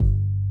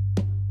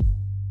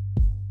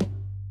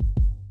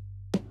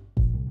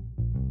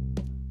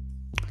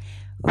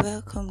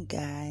Welcome,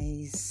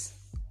 guys.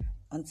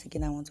 Once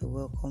again, I want to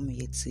welcome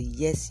you to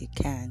Yes You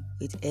Can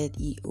with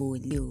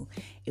Leo,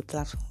 a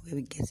platform where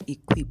we get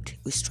equipped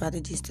with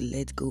strategies to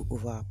let go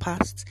of our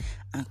past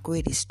and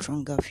create a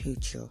stronger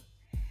future.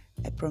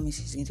 I promise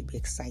it's going to be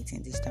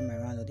exciting this time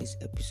around on this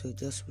episode.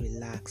 Just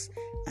relax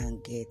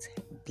and get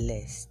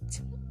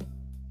blessed.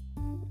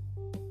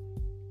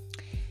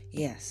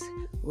 Yes,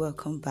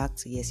 welcome back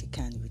to Yes You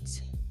Can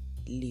with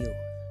Leo.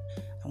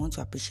 I want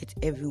to appreciate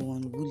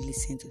everyone who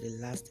listened to the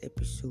last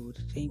episode.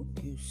 Thank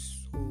you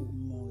so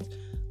much.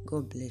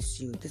 God bless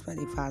you. Despite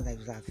the fact that it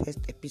was our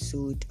first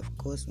episode, of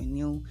course, we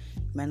knew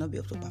it might not be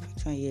up to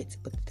perfection yet,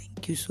 but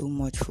thank you so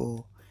much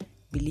for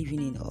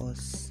believing in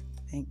us.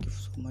 Thank you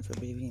so much for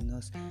believing in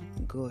us.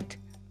 God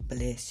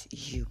bless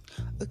you.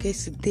 Okay,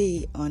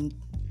 today on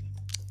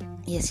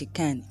Yes You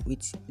Can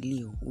with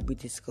Leo, we'll be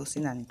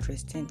discussing an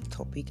interesting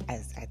topic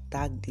as I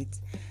tagged it.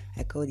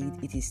 I called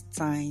it is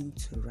time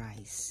to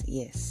rise.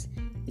 Yes,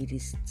 it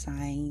is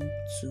time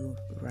to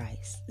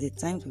rise. The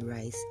time to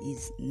rise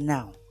is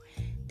now.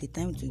 The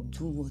time to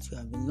do what you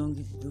have been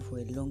longing to do for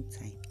a long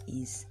time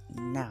is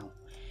now.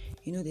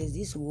 There's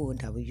this word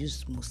that we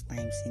use most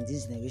times in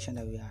this generation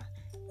that we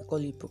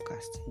call it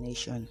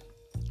procrastination.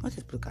 What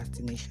is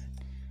procrastination?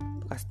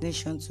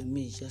 Procrastination to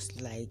me is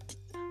just like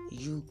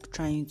you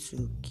trying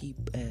to keep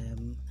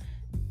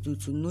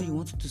to know you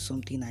want to do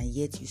something and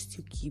yet you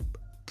still keep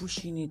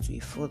pushing it to a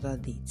further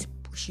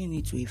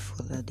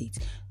date,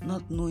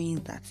 not knowing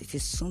that it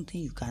is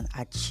something you can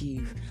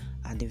achieve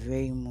at the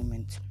very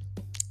moment.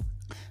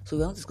 So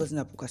we're not discussing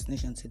about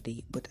procrastination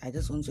today, but I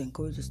just want to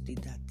encourage you to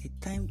state that the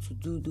time to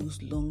do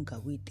those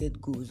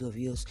long-awaited goals of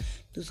yours,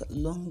 those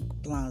long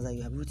plans that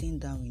you have written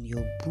down in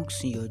your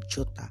books, in your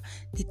jotter,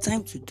 the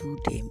time to do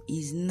them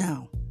is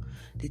now.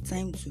 The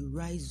time to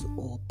rise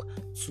up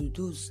to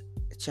those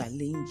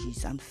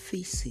challenges and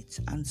face it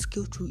and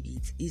scale through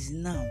it is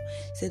now.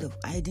 Instead of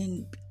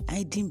hiding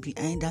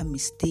behind that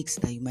mistakes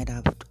that you might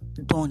have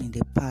done in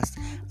the past,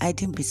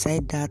 hiding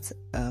beside that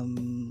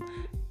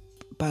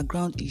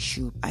background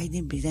issue,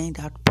 hiding behind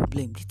that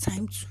problem, the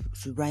time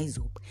to rise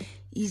up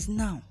is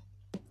now.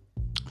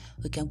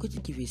 Okay, I'm going to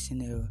give you a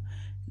scenario.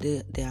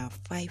 There are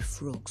five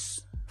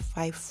frogs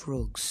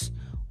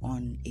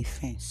on a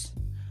fence.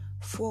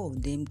 4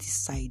 of them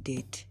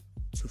decided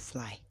to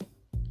fly.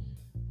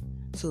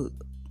 So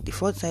the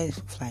 4 decided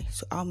to fly.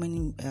 So how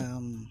many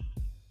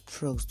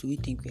frogs do we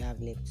think we have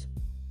left?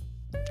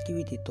 Give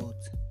it a thought.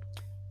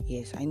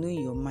 Yes, I know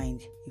in your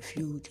mind,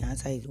 the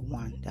answer is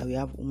 1, that we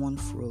have 1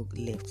 frog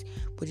left.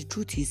 But the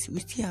truth is,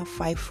 we still have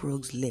 5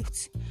 frogs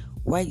left.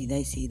 Why did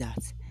I say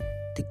that?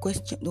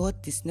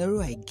 The scenario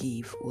I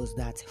gave was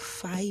that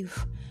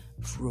 5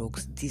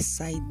 frogs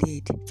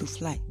decided to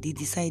fly. They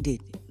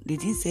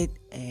didn't say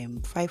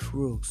 5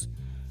 frogs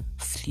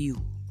flew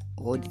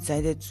or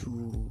decided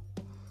to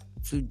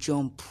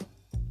jump.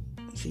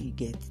 So you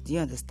get? Do you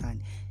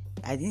understand?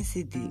 I didn't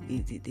say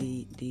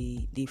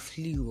they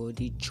flew or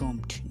they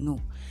jumped.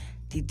 No,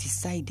 they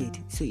decided.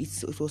 So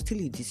it was still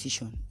a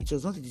decision. It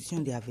was not a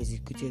decision they have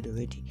executed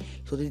already.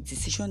 So the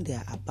decision they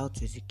are about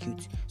to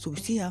execute. So we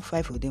still have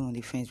 5 of them on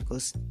the fence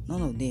because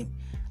none of them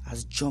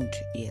has jumped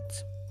yet.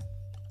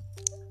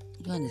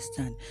 You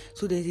understand?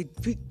 So there's a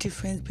big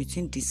difference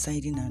between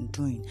deciding and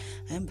doing.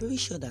 I'm very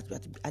sure that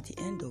at the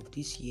end of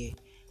this year,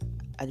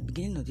 at the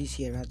beginning of this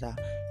year rather,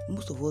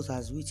 most of us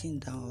has written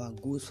down our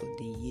goals for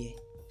the year.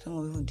 Some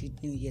of us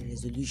did New Year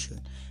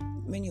resolution.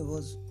 Many of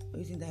us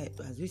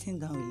has written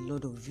down a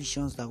lot of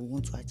visions that we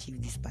want to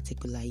achieve this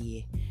particular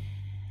year.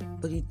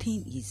 But the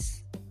thing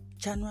is,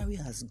 January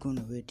has gone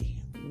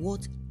already.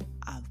 What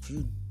have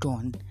you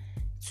done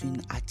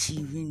to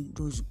achieving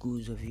those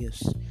goals of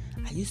yours?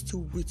 Are you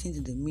still waiting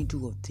to the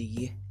middle of the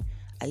year?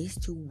 Are you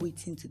still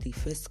waiting to the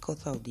first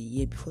quarter of the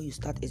year before you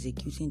start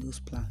executing those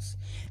plans?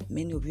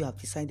 Many of you have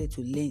decided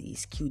to learn a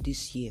skill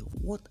this year.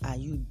 What are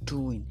you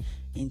doing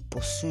in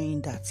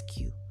pursuing that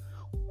skill?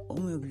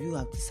 Many of you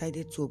have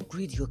decided to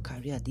upgrade your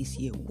career this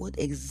year. What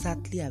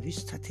exactly have you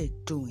started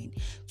doing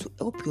to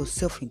help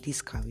yourself in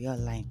this career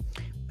line?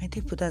 My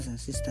dear brothers and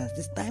sisters,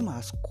 this time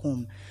has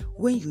come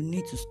when you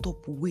need to stop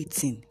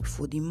waiting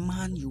for the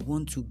man you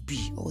want to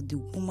be or the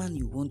woman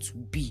you want to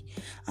be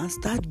and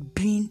start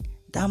being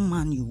that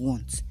man you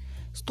want.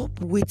 Stop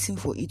waiting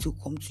for it to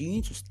come to you. You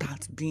need to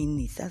start being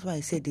it. That's why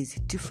I said there's a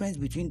difference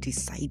between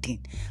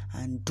deciding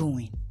and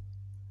doing.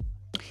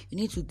 You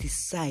need to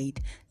decide.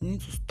 You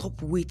need to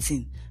stop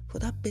waiting for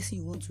that person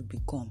you want to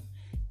become.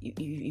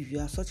 If you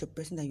are such a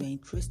person that you are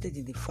interested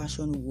in the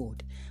fashion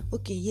world,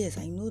 okay, yes,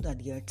 I know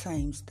that there are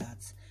times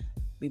that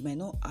we might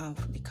not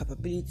have the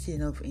capability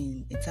enough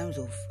in terms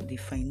of the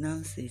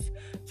finances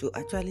to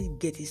actually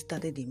get it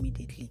started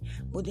immediately.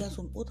 But there are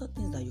some other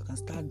things that you can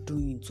start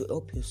doing to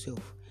help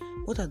yourself.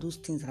 What are those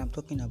things that I'm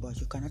talking about?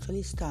 You can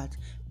actually start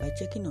by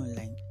checking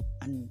online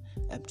and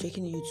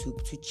checking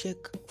YouTube to check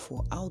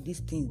for how these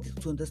things,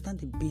 to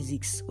understand the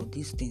basics of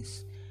these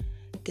things.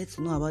 Get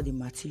to know about the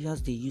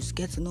materials they use.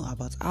 Get to know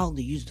about how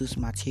they use those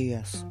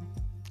materials.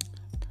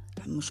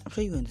 I'm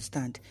sure you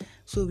understand.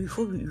 So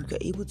before we are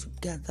able to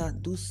gather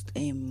those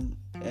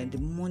the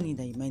money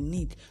that you might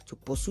need to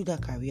pursue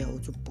that career or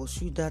to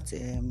pursue that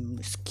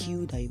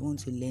skill that you want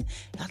to learn,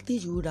 at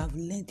least you would have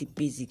learned the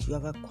basics. You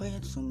have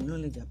acquired some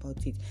knowledge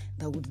about it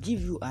that would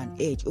give you an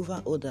edge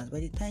over others. By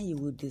the time you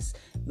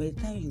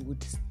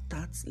would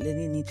start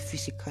learning it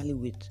physically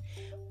with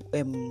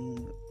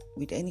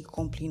any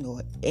company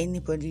or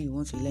anybody you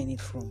want to learn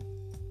it from.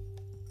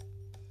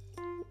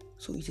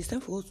 So it is time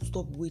for us to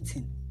stop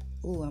waiting.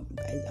 Oh,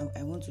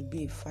 I want to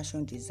be a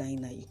fashion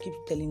designer. You keep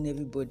telling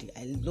everybody,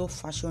 I love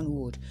fashion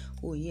world.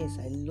 Oh yes,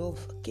 I love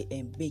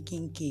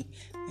baking cake.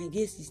 My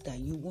dear sister,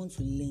 you want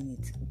to learn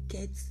it.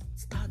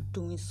 Start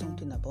doing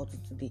something about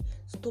it today.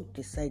 Stop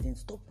deciding.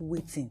 Stop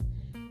waiting.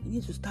 You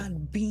need to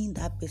start being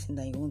that person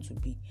that you want to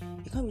be.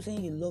 You can't be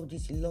saying you love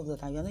this, you love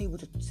that, and you're not able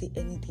to say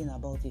anything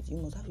about it. You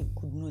must have a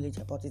good knowledge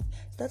about it.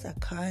 Start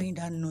acquiring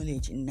that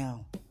knowledge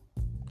now.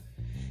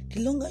 The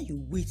longer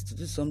you wait to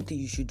do something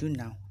you should do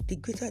now, the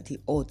greater the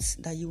odds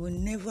that you will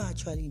never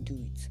actually do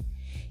it.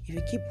 If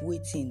you keep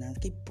waiting and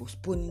keep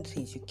postponing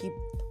things, you keep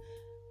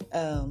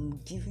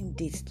giving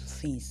dates to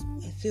things,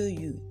 I tell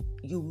you,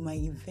 you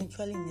might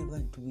eventually never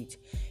do it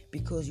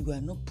because you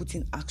are not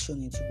putting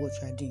action into what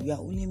you are doing. You are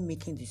only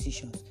making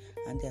decisions,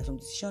 and there are some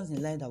decisions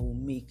in life that will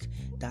make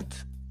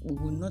that we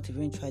will not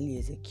eventually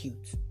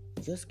execute.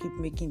 We just keep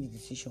making the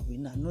decision. We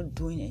are not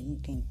doing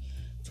anything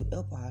to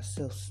help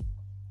ourselves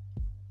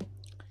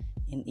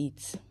in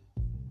it.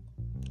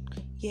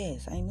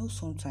 Yes, I know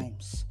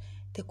sometimes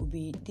there could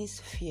be this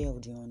fear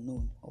of the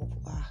unknown, of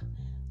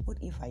what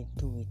if I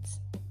do it?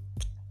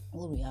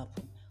 What will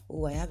happen?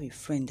 Oh, I have a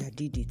friend that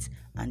did it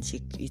and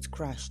it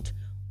crashed.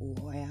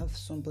 Oh, I have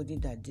somebody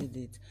that did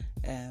it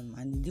and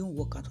it didn't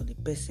work out for the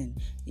person.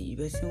 The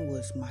person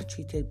was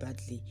maltreated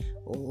badly,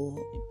 or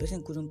the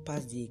person couldn't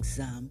pass the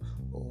exam,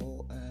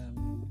 or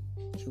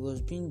he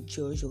was being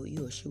judged, or he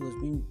or she was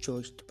being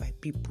judged by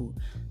people.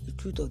 The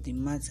truth of the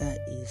matter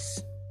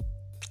is,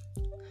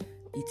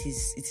 it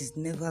is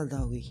never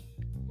that way.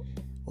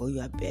 Or you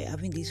are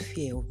having this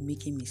fear of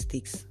making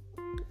mistakes.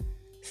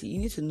 See, you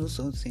need to know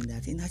something,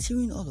 that in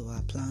achieving all of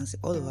our plans,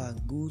 all of our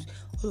goals,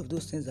 all of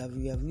those things that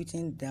we have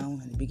written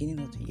down at the beginning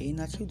of the year, in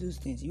achieving those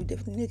things, you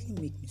definitely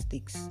make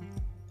mistakes.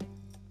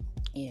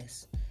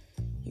 Yes,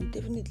 you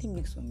definitely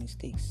make some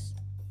mistakes.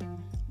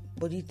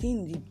 But the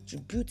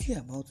beauty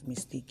about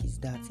mistake is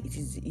that it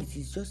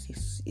is just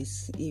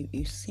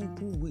a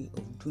simple way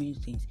of doing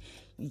things.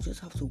 You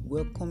just have to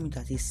welcome it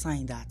as a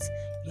sign that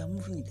you are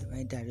moving in the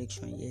right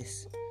direction.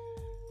 Yes.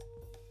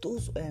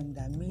 Those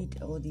that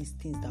made all these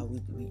things that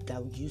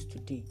we use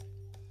today,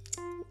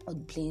 all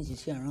the planes you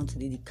see around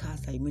today, the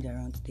cars that you made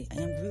around today,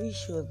 I am very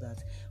sure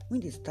that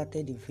when they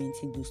started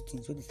inventing those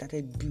things, when they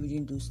started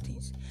building those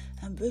things,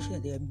 I'm very sure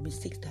that there are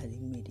mistakes that they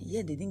made.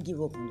 Yeah, they didn't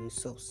give up on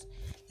themselves.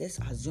 Let's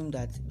assume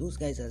that those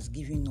guys are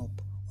giving up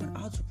on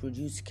how to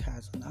produce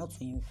cars, on how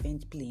to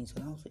invent planes,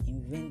 on how to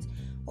invent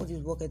all this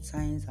rocket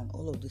science and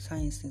all of the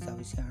science things that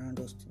we see around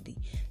us today.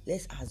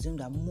 Let's assume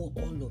that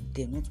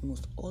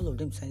all of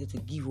them decided to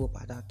give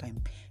up at that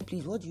time.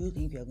 Please, what do you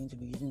think we are going to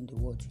be using in the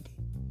world today?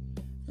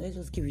 Let's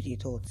just give it a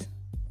thought.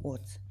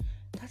 What?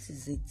 That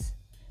is it.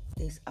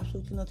 There's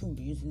absolutely nothing we'll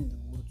be using in the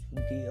world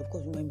today. Of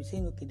course, we might be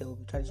saying, okay, there will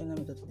be traditional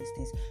methods for these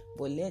things,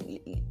 but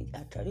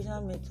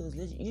traditional methods,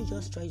 you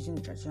just try using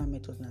the traditional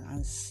methods now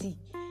and see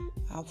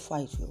how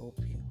far it will help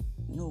you.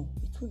 No,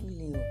 it won't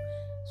really help.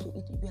 So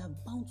we are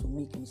bound to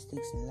make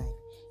mistakes in life.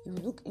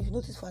 If you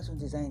notice fashion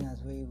designers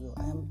very well,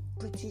 I am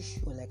pretty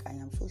sure, I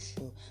am so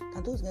sure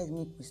that those guys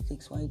make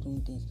mistakes while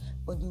doing things,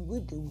 but the way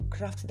they will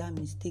craft that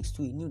mistakes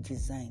to a new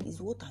design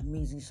is what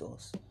amazes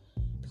us.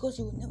 Because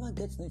you will never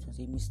get to know it was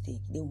a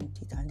mistake. They will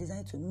take and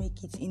design to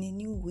make it in a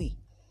new way.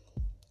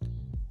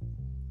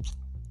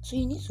 So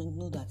you need to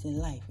know that in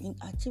life, in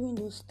achieving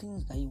those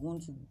things that you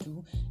want to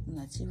do,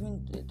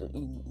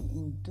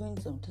 in doing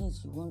some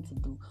things you want to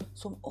do,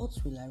 some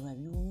odds will arrive.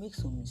 You will make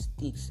some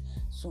mistakes.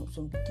 Some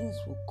things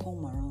will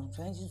come around.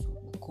 Challenges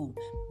will come.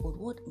 But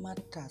what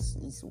matters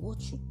is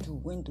what you do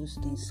when those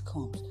things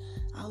come.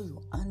 How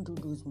you handle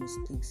those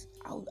mistakes.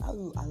 How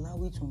you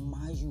allow it to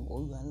mar you,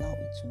 or you allow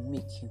it to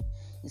make you.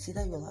 It's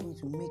either you allow it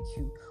to make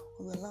you,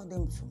 or you allow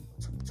them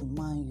to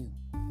mar you.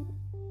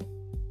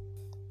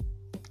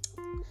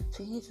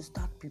 So you need to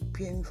start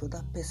preparing for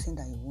that person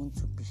that you want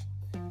to be.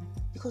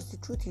 Because the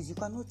truth is, you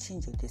cannot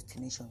change your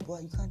destination,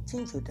 but you can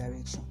change your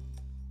direction.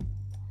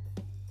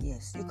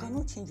 Yes, you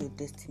cannot change your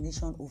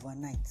destination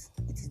overnight.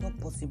 It is not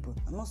possible.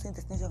 I'm not saying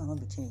destination cannot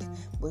be changed,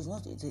 but it's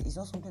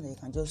not something that you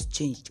can just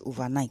change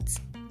overnight.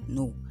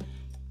 No.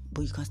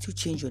 But you can still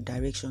change your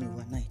direction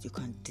overnight. You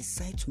can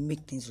decide to make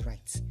things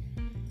right.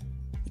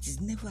 It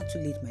is never too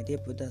late, my dear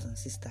brothers and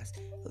sisters.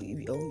 Or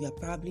you are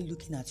probably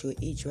looking at your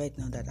age right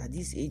now, that at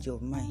this age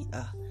of mine,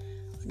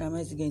 what am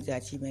I still going to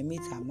achieve? My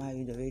mates are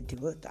married already,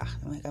 but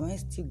can I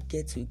still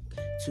get to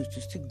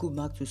still go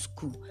back to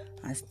school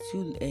and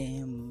still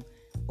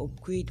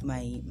upgrade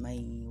my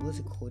what's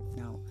it called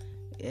now?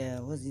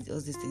 What's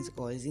this thing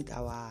called? Is it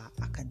our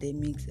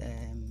academics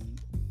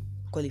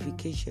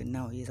qualification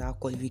now is our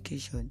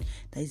qualification.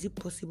 That is it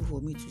possible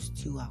for me to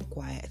still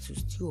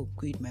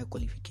upgrade my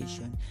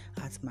qualification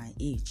at my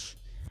age?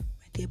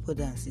 My dear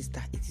brother and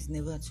sister, it is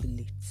never too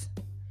late.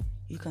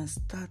 You can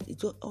start.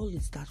 All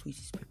it starts with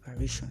is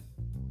preparation.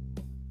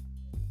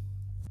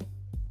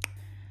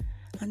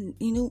 And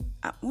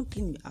one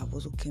thing I've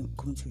also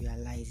come to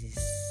realize is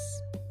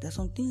there's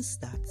some things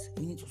that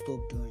we need to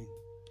stop doing.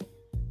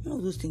 One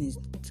of those things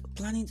is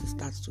planning to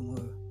start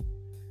tomorrow.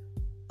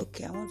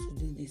 Okay, I want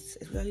to do this,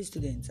 especially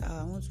students.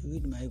 I want to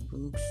read my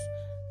books.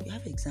 You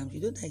have exams.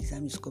 You know that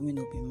exam is coming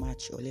up in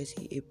March, or let's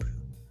say April.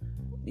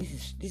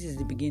 This is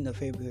the beginning of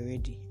February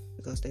already,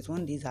 because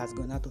 31 days has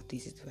gone out of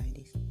 365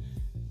 days.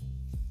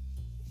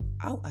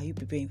 How are you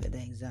preparing for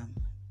the exam?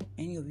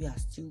 Many of you are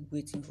still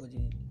waiting for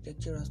the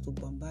lecturers to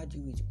bombard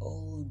you with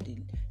all the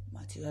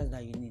materials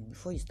that you need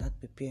before you start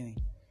preparing,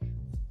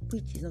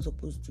 which is not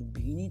supposed to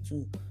be. You need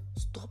to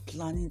stop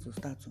planning to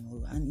start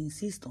tomorrow and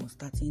insist on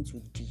starting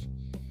today.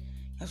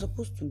 You're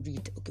supposed to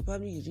read. Okay,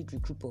 probably you read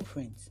with a group of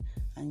friends,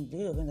 and the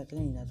your friends are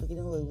telling you that, okay,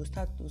 don't worry, we'll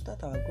start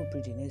our group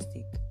reading next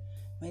week.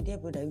 My dear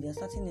brother, if you're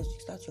starting next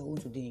week, start your own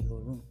today in your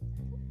room.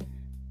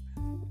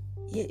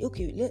 Yeah,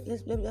 okay,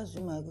 let's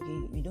assume,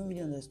 okay, you don't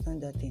really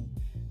understand that thing.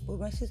 But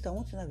my sister,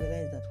 one thing I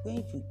realized that when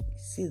you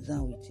sit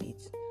down with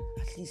it,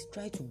 at least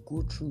try to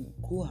go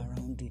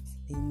around it.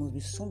 There must be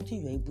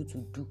something you're able to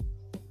do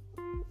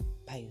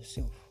by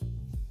yourself.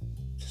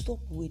 So stop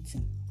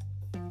waiting.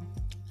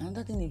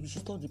 Another thing is you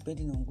should stop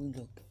depending on good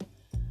luck.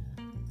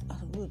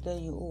 I'm going to tell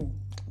you, oh,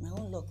 my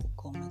own luck will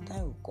come, my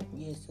time will come.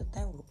 Yes, your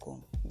time will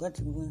come. God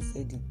even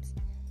said it.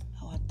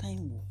 Our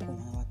time will come,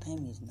 and our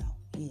time is now.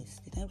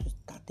 Yes, the time to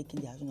start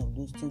taking the action of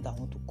those things that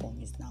want to come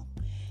is now.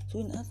 So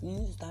we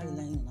need to start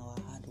relying on our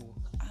hard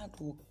work. Hard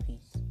work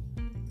pays.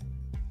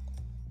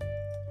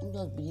 Don't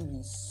just believe in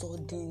one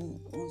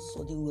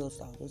sudden wealth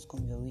that will just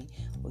come your way,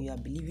 or you are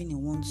believing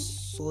in one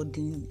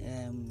sudden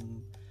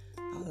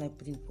how will I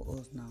put it for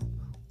us now?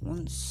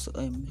 Once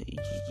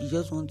you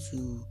just want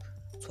to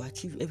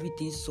achieve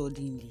everything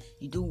suddenly.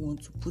 You don't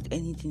want to put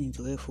anything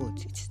into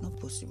effort. It is not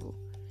possible.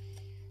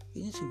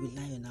 You need to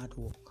rely on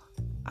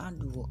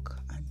hard work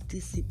and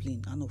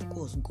discipline, and of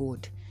course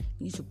God.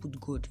 You need to put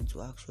God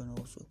into action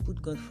also.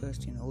 Put God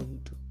first in all you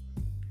do.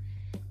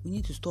 We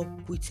need to stop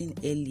quitting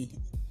early.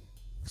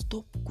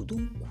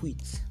 Don't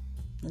quit.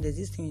 And there's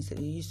this thing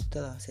we used to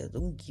tell ourselves,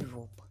 don't give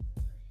up.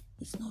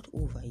 It's not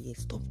over yet.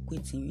 Stop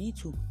quitting. You need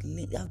to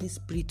have the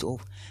spirit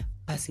of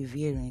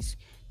perseverance,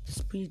 the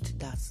spirit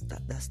that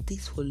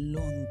stays for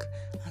long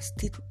and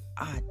stays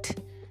hard.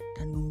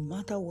 That no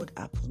matter what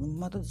happens, no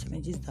matter the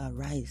challenges that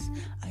arise,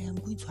 I am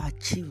going to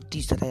achieve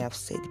this that I have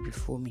set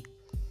before me.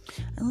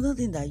 Another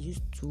thing that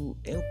used to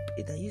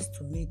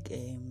make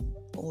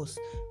us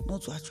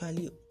not to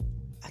actually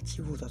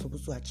achieve what we're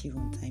supposed to achieve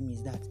on time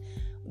is that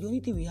the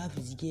only thing we have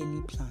is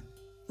yearly plan.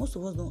 Most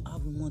of us don't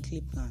have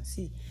monthly plans.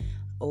 See,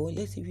 or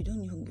let's say we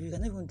can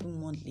even do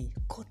monthly,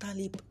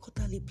 quarterly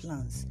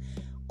plans.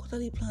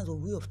 Quarterly plans are a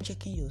way of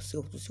checking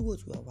yourself to see what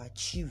you have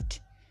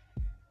achieved.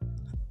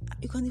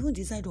 You can even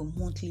decide on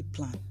monthly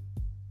plan.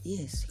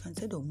 Yes, you can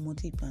decide on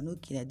monthly plan.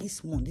 Okay, like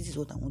this month, this is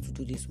what I want to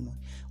do this month.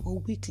 Or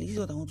weekly, this is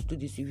what I want to do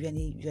this week.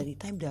 You are the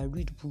time that I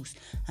read books,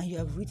 and you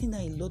have written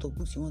down a lot of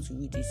books you want to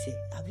read this year.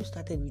 Have you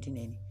started reading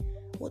any?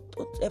 What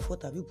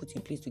effort have you put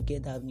in place to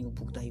get that new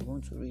book that you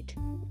want to read?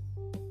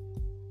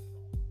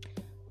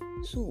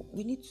 So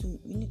we need to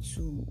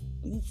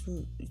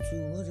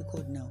what's it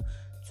called now?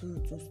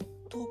 To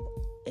stop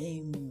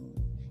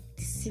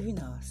deceiving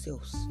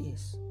ourselves.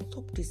 Yes,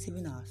 stop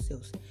deceiving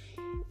ourselves.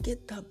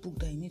 Get that book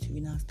that you need to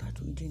read and start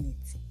reading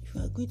it. If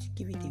you are going to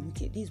give it a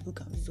week, this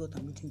is what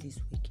I'm reading this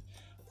week.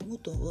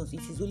 Most of us,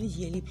 it is only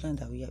yearly plan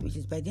that we have, which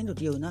is by the end of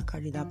the year, we'll not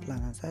carry that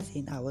plan and start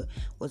saying,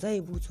 was I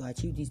able to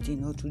achieve this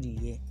thing all through the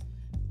year?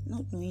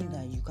 Not knowing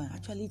that you can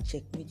actually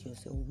checkmate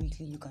yourself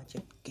weekly, you can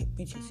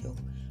checkmate yourself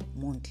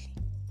monthly.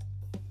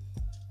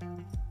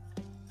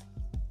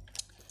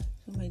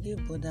 So my dear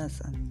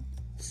brothers and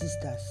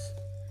sisters,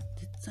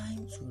 the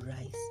time to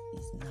rise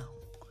is now.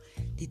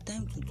 The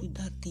time to do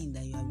that thing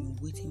that you have been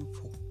waiting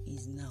for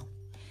is now.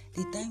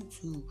 The time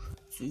to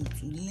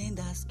learn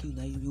that skill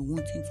that you've been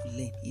wanting to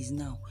learn is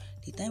now.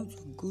 The time to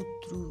go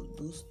through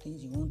those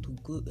things you want to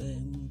go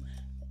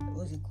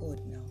what's it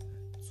called now?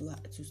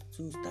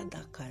 To start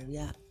that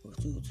career,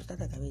 to start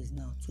that career is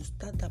now. To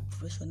start that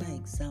professional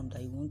exam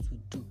that you want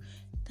to do,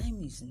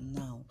 time is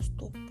now.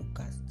 Stop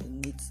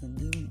procrastinating.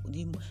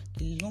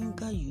 The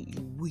longer you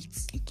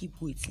wait, you keep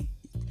waiting,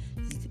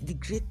 the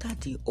greater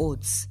the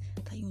odds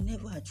that you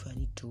never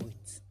actually do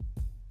it.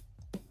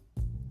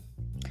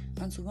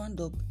 And to round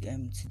up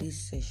today's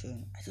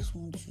session, I just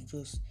want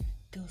to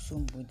tell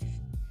somebody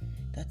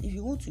that if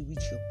you want to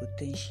reach your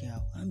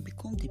potential and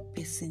become the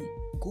person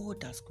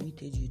God has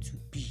created you to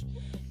be,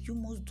 you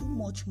must do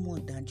much more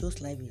than just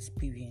life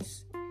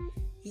experience.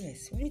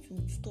 Yes, we need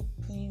to stop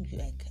doing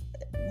much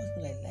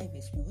more like life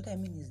experience. What I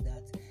mean is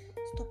that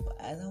stop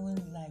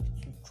allowing life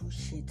to throw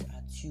shit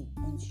at you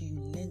until you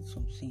learn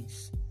some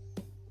things.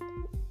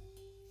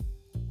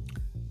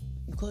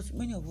 because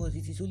many of us,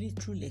 it is only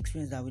through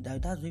experience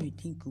that's when we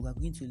think we are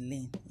going to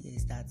learn.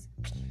 Yes, that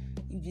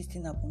if this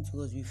thing happens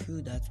to us, we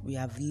feel that we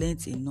have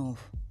learned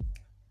enough.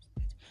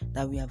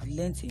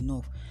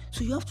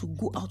 So you have to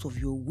go out of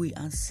your way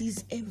and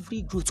seize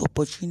every growth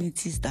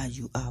opportunities that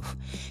you have.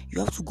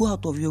 You have to go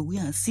out of your way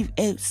and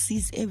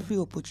seize every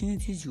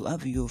opportunities you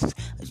have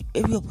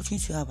every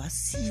opportunity you have,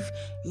 as if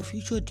your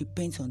future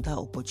depends on that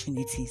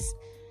opportunities.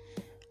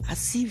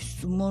 As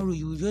if tomorrow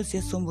you will just say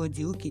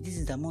somebody, okay, this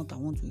is the amount I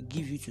want to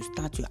give you to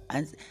start your,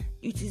 and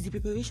it is the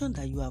preparation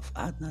that you have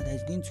had now that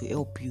is going to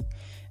help you.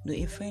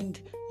 A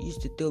friend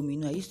used to tell me,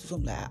 I used to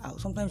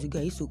sometimes I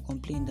used to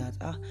complain that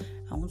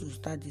I want to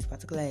start this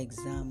particular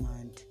exam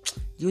and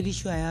the only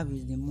issue I have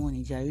is the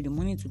money. The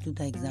money to do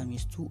that exam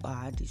is too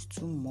hard, it's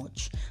too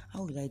much.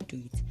 How will I do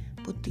it?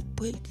 But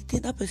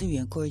that person will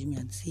encourage me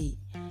and say,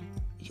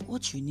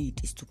 what you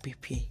need is to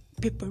prepare.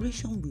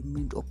 Preparation will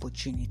mean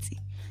opportunity.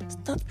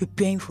 Start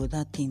preparing for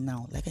that thing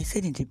now. Like I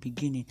said in the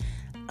beginning,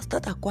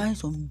 start acquiring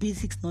some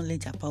basic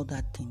knowledge about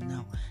that thing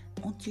now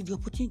until the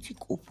opportunity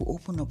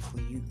open up for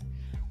you.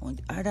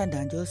 Other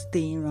than just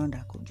staying around,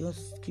 I could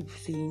just keep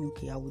saying,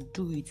 okay, I will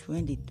do it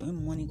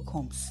when money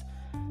comes.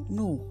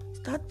 No,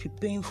 start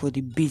preparing for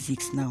the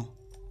basics now.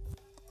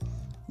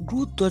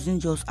 Growth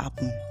doesn't just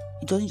happen.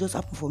 It doesn't just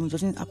happen for me. It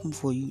doesn't happen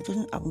for you. It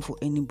doesn't happen for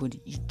anybody.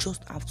 You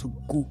just have to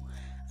go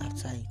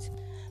after it.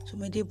 So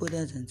my dear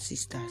brothers and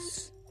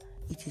sisters,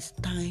 it is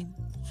time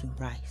to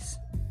rise.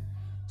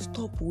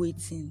 Stop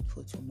waiting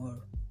for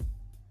tomorrow.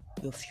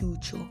 Your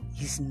future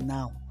is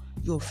now.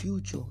 Your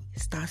future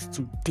starts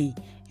today.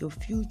 Your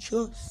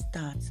future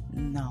starts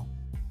now.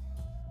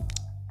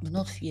 Do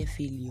not fear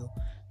failure.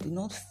 Do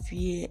not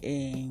fear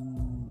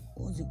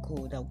what's it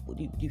called?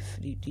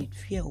 The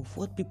fear of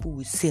what people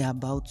will say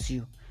about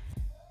you.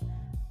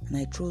 And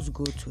I trust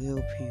God to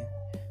help you.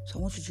 So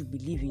I want you to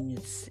believe in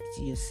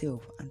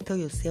yourself and tell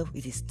yourself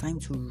it is time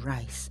to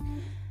rise.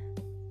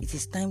 It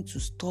is time to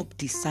stop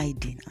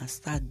deciding and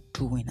start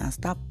doing and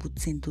start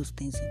putting those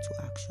things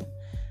into action.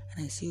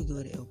 And I see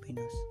God helping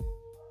us.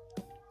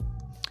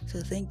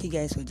 So thank you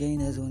guys for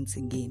joining us once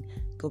again.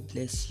 God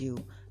bless you.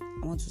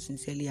 I want to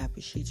sincerely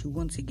appreciate you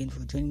once again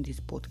for joining this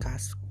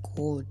podcast.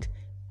 God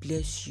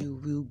bless you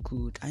real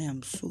good. I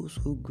am so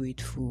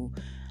grateful.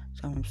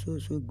 I'm so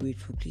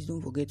grateful. Please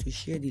don't forget to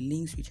share the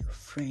links with your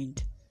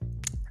friend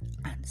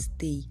and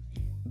stay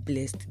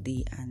blessed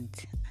today. And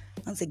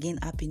once again,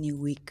 happy new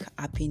week,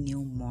 happy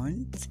new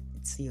month.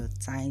 It's your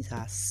time, it's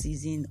our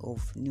season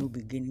of new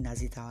beginning,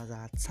 as it was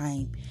our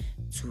time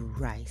to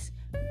rise.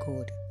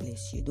 God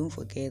bless you. Don't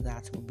forget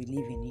that we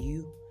believe in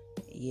you.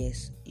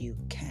 Yes, you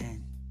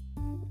can.